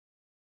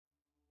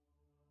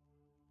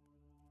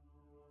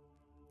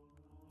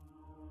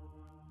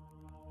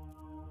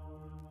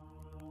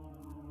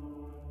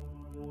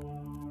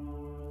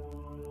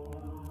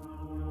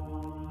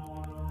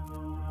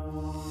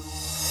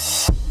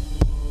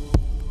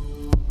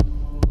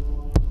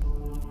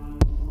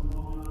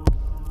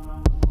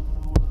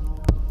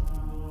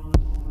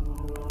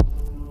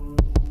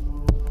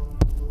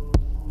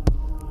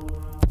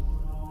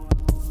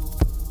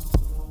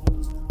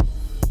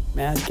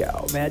Mad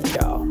cow, mad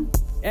cow.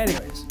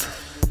 Anyways,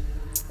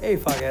 hey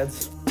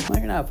fuckheads. No,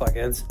 you're not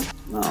fuckheads.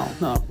 No.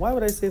 Why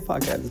would I say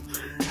fuckheads?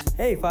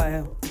 Hey,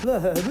 I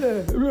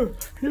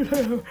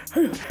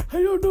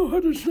don't know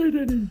how to say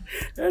that.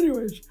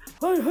 Anyways,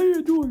 hi, how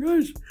you doing,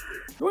 guys?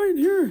 Right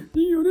here,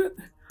 the unit.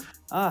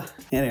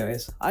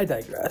 Anyways, I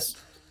digress.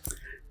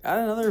 Got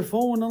another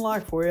phone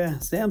unlocked for you.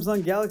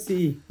 Samsung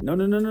Galaxy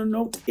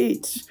Note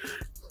 8.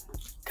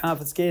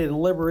 Confiscated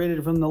and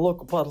liberated from the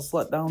local puddle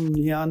slut down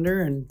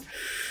yonder,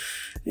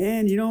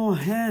 and you know,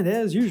 and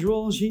as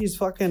usual, she's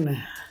fucking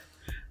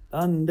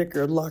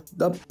undicker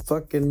locked up,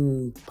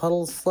 fucking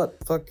puddle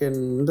slut,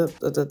 fucking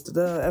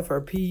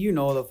FRP. You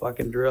know the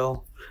fucking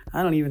drill.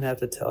 I don't even have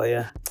to tell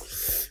you.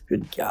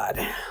 Good God.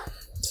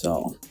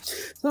 So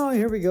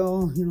here we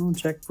go. You know,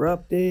 check for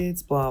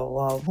updates. Blah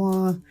blah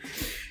blah.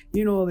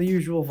 You know the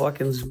usual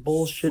fucking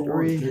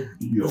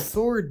bullshittery.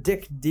 Sore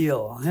dick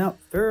deal. Yep.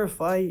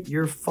 Verify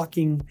your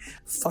fucking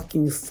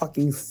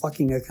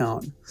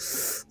account.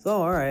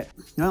 So, alright.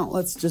 Well,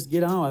 let's just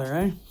get on with it,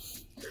 right?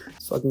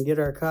 So I can get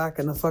our cock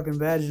and the fucking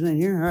vagina in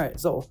here. Alright,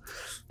 so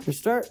we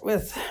start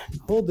with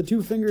hold the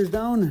two fingers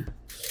down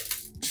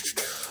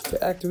to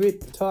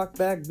activate the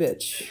talkback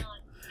bitch.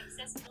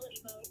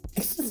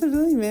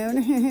 Accessibility mode.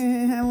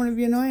 I want to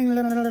be annoying.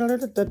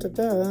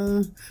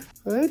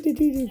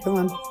 Come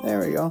on, there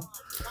we go.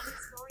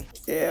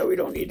 Yeah, we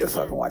don't need to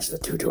fucking watch the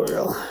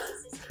tutorial.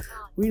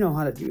 We know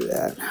how to do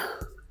that.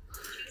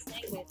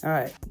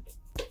 Alright.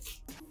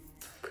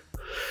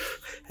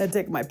 Had to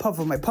take my puff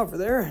of my puffer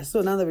there.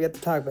 So now that we got the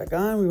talk back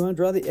on, we want to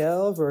draw the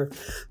L for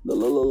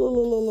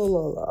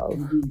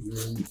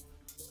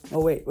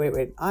oh wait.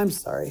 I'm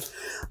sorry.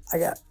 I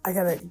got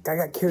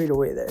carried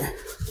away there.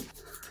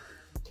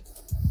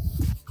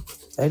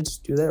 Did I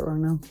just do that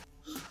wrong now?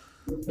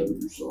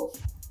 Emergency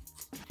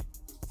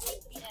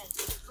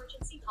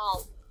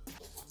call.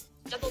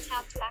 Double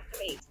tap to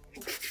activate.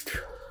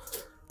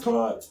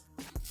 Cut.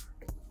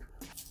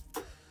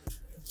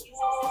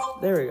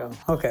 There we go.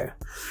 Okay.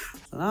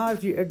 So now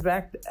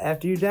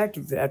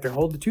after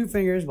hold the two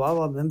fingers, blah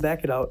blah, then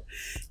back it out.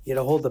 You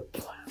gotta hold the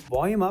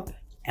volume up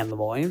and the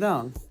volume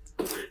down.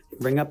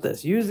 Bring up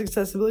this. Use the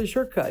accessibility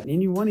shortcut,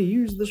 and you want to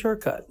use the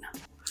shortcut.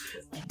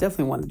 You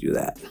definitely want to do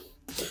that.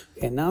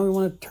 Okay, now we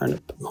want to turn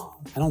it.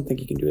 I don't think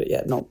you can do it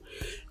yet. No.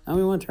 Now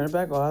we want to turn it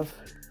back off.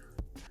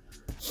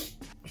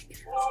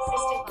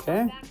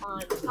 Okay.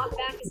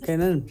 Okay,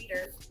 then.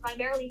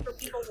 Primarily for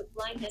people with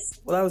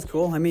blindness. Well, that was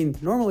cool. I mean,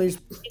 normally,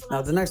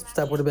 now the next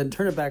step would have been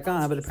turn it back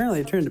on, but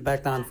apparently it turned it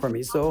back on for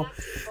me. So,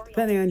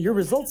 depending on your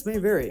results may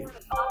vary.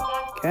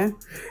 Okay,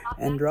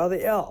 and draw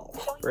the L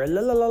for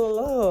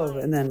love,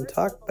 and then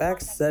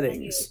talkback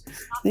settings.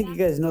 I think you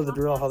guys know the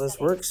drill how this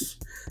works.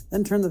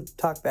 Then turn the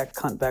talkback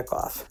cunt back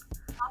off.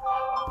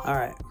 All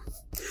right.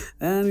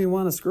 Then we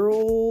want to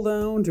scroll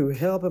down to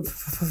help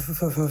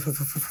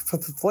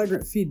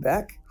flagrant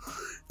feedback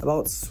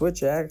about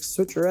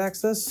switcher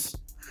access.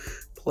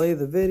 Play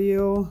the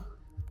video,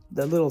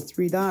 the little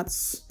three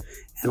dots,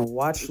 and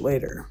watch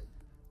later.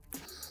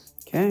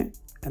 Okay,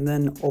 and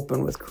then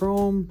open with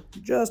Chrome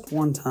just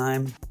one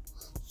time.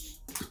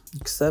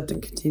 Accept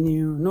and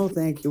continue. No,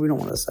 thank you. We don't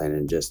want to sign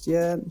in just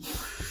yet.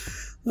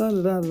 And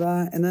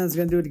then it's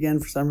going to do it again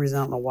for some reason.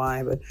 I don't know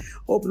why, but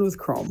open with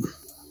Chrome.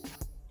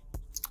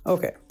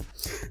 Okay.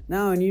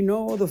 Now, and you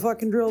know the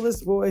fucking drill,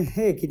 this boy.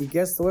 Hey, can you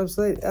guess the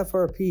website?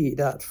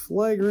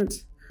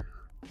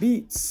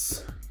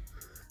 FRP.flagrantbeats.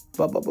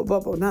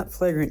 Not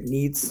flagrant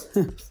needs.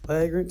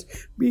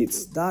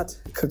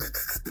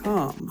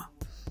 flagrantbeats.com.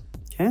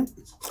 Okay?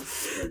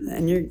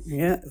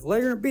 And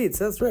flagrant beats.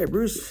 That's right,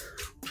 Bruce.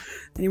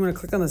 And you want to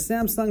click on the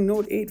Samsung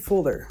Note 8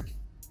 folder.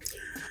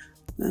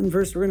 Then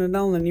first we're going to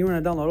download, and you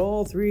want to download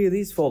all three of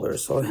these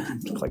folders. So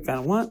click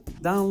on one,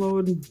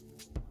 download.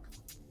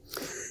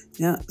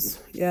 Yeah,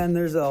 and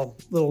there's a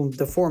little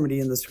deformity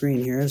in the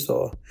screen here.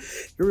 So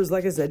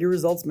like I said, your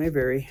results may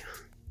vary.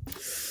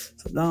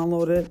 So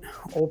download it,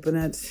 open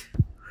it,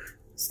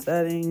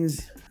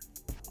 settings,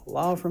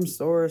 allow from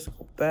source,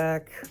 go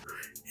back,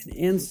 and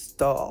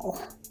install.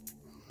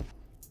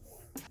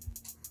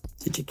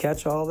 Did you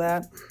catch all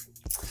that?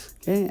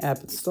 Okay, app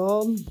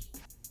installed.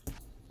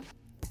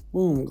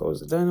 Boom,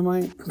 goes the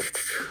dynamite.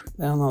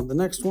 Download the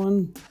next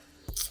one.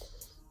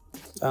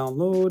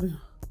 Download.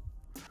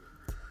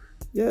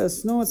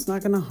 Yes, no, it's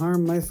not going to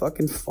harm my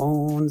fucking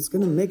phone. It's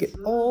going to make it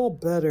all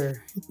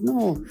better.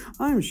 No,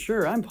 I'm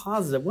sure. I'm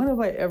positive. When have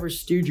I ever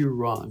steered you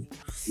wrong?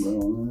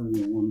 Well,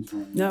 one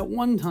time. That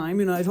one time,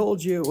 you know, I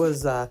told you it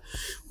was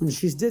when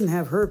she didn't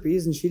have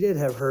herpes, and she did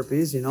have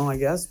herpes, you know, I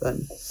guess, but...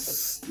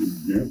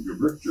 Yeah, you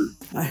bricked her.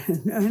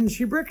 And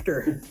she bricked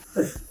her.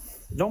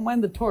 Don't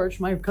mind the torch.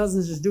 My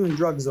cousin's just doing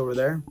drugs over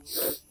there.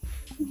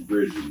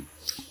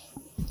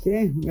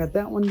 Okay, we got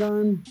that one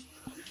done.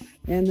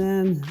 And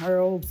then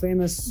our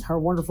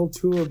wonderful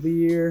tool of the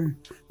year.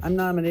 I'm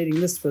nominating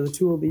this for the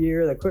tool of the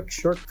year, the quick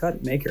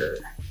shortcut maker.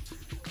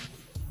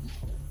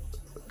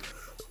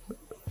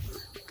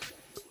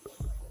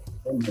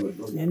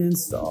 And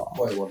install.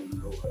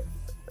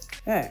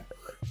 Okay,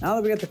 Now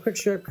that we got the quick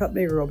shortcut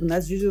maker open,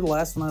 that's usually the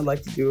last one I'd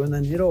like to do, and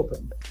then hit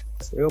open.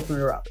 So we open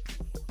her up.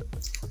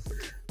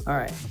 All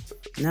right,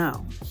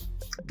 now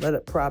let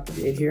it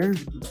propagate here.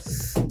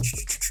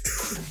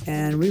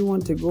 And we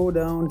want to go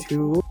down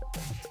to,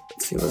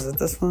 let's see, was it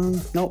this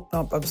one? Nope,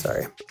 I'm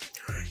sorry.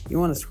 You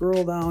want to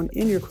scroll down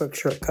in your quick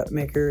shortcut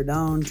maker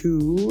down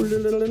to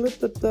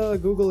the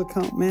Google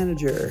Account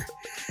Manager.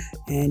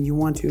 And you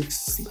want to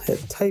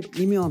hit type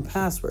email and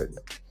password.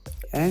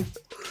 Okay.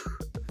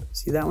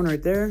 See that one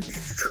right there?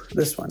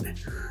 This one. It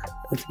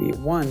would be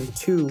 1,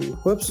 2,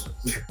 whoops.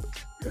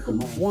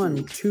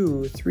 1,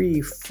 2,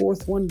 3,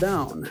 fourth one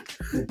down.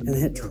 And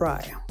hit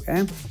try.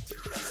 Okay.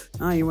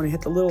 Now you want to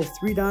hit the little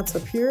 3 dots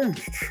up here.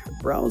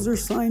 Browser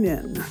sign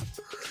in.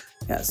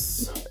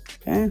 Yes.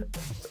 Okay.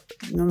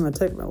 Now I'm going to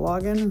type my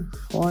login.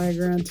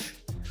 Flagrant.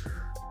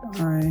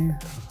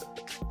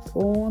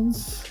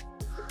 iPhones.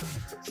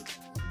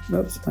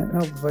 Oops, might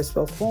help if I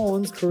spell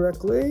phones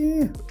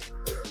correctly.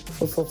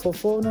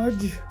 Phone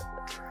nudge.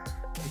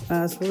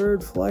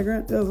 Password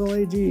flagrant.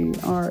 FLAGRANT.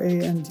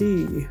 1,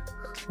 2,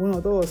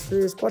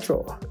 3,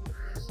 4.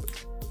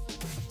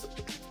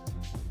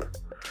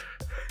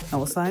 Now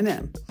we'll sign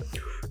in.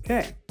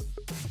 Okay.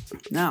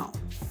 Now,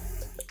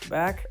 go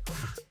back.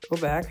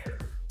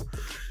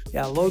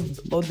 Yeah, load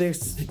the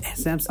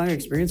Samsung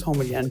Experience Home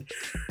again,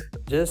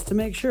 just to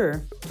make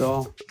sure.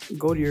 So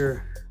go to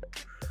your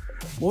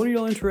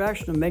modal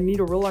interaction of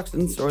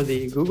magnetoreluctance or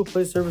the Google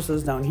Play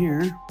services down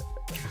here.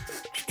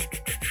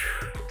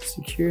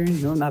 Security,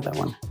 no, not that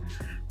one.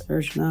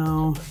 Search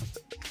now,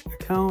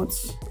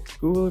 accounts,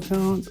 Google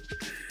account,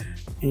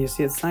 and you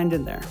see it's signed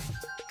in there.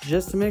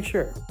 Just to make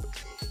sure.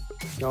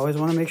 You always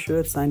want to make sure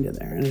it's signed in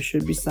there, and it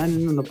should be signed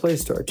in the Play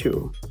Store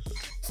too.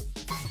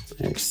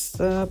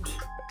 Accept.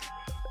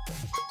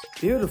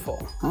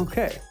 Beautiful.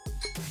 Okay.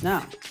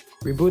 Now,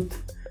 reboot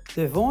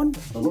the phone.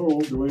 Hello,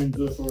 Dwayne's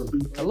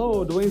FRP.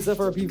 Hello, Dwayne's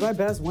FRP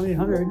bypass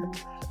 1-800.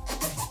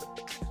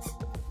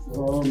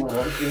 My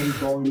wife is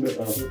calling back.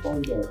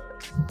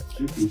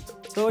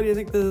 So, what do you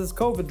think this is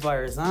COVID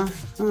virus, huh?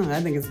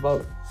 I think it's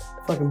about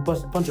fucking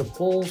bunch of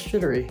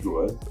bullshitery.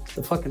 What?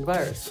 The fucking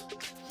virus.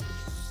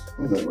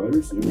 Oh, that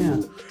virus?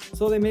 Yeah.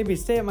 So they made me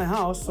stay at my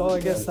house, so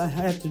I guess I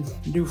have to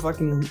do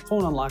fucking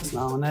phone unlocks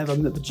now, and I have a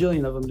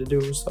bajillion of them to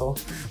do, so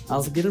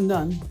I'll get them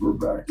done. We're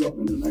backed up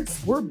in the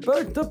next. We're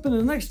backed up in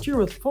the next year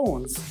with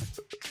phones.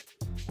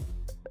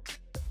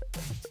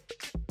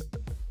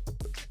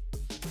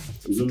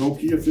 There's a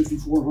Nokia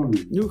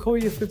 5400. New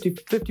Nokia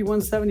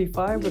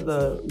 5175 with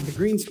the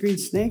green screen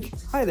snake.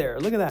 Hi there,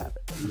 look at that.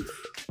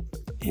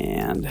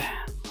 And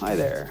hi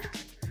there.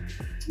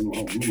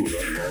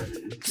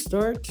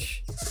 Start.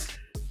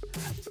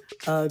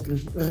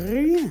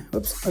 Agree.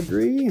 Oops.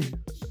 Agree.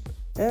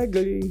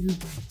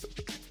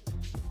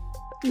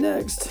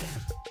 Next.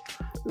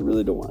 I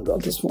really don't want to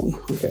drop this phone.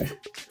 Okay.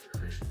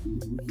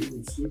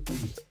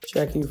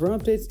 Checking for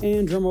updates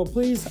and drumroll,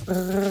 please.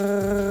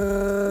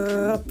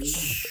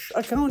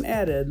 Account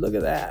added. Look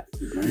at that.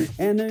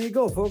 And there you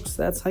go, folks.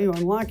 That's how you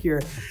unlock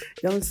your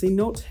Galaxy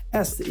Note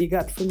S that you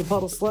got from the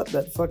puddle slut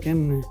that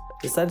fucking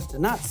decided to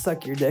not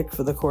suck your dick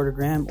for the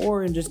 $1/4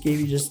 or and just gave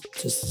you just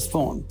his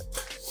phone.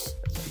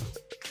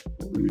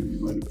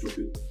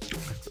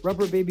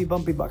 Rubber baby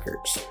bumpy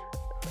buckers.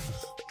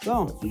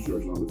 So,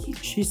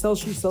 she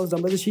sells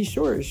down by the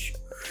seashores.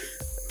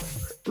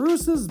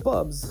 Bruce's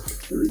Bubs.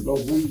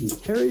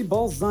 Harry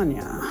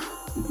Balzania.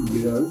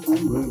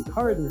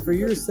 Hardened for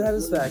your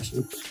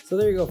satisfaction. So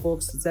there you go,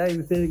 folks. It's adding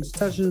the finishing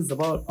touches. It's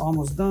about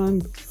almost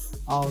done.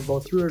 I'll go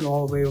through it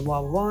all the way,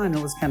 blah, blah, blah. I know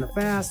it was kind of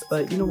fast,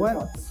 but you know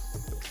what?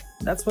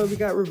 That's why we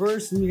got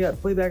reverse and we got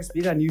playback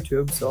speed on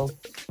YouTube, so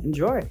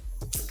enjoy.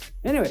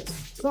 Anyways,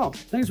 so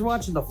thanks for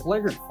watching the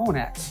flagrant phone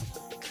hacks.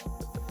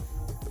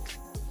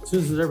 As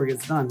soon as it ever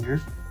gets done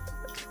here.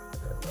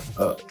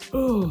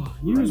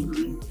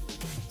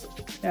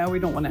 Yeah, we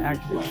don't want to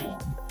actually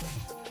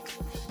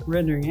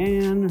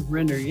rendering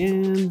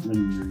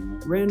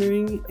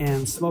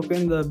and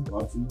smoking the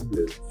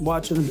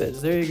watching the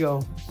bids. There you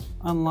go.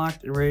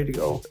 Unlocked and ready to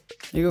go.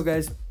 There you go,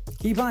 guys.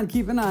 Keep on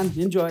keeping on.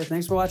 Enjoy.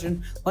 Thanks for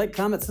watching. Like,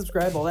 comment,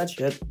 subscribe, all that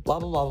shit. Blah,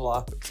 blah, blah,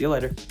 blah. See you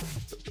later.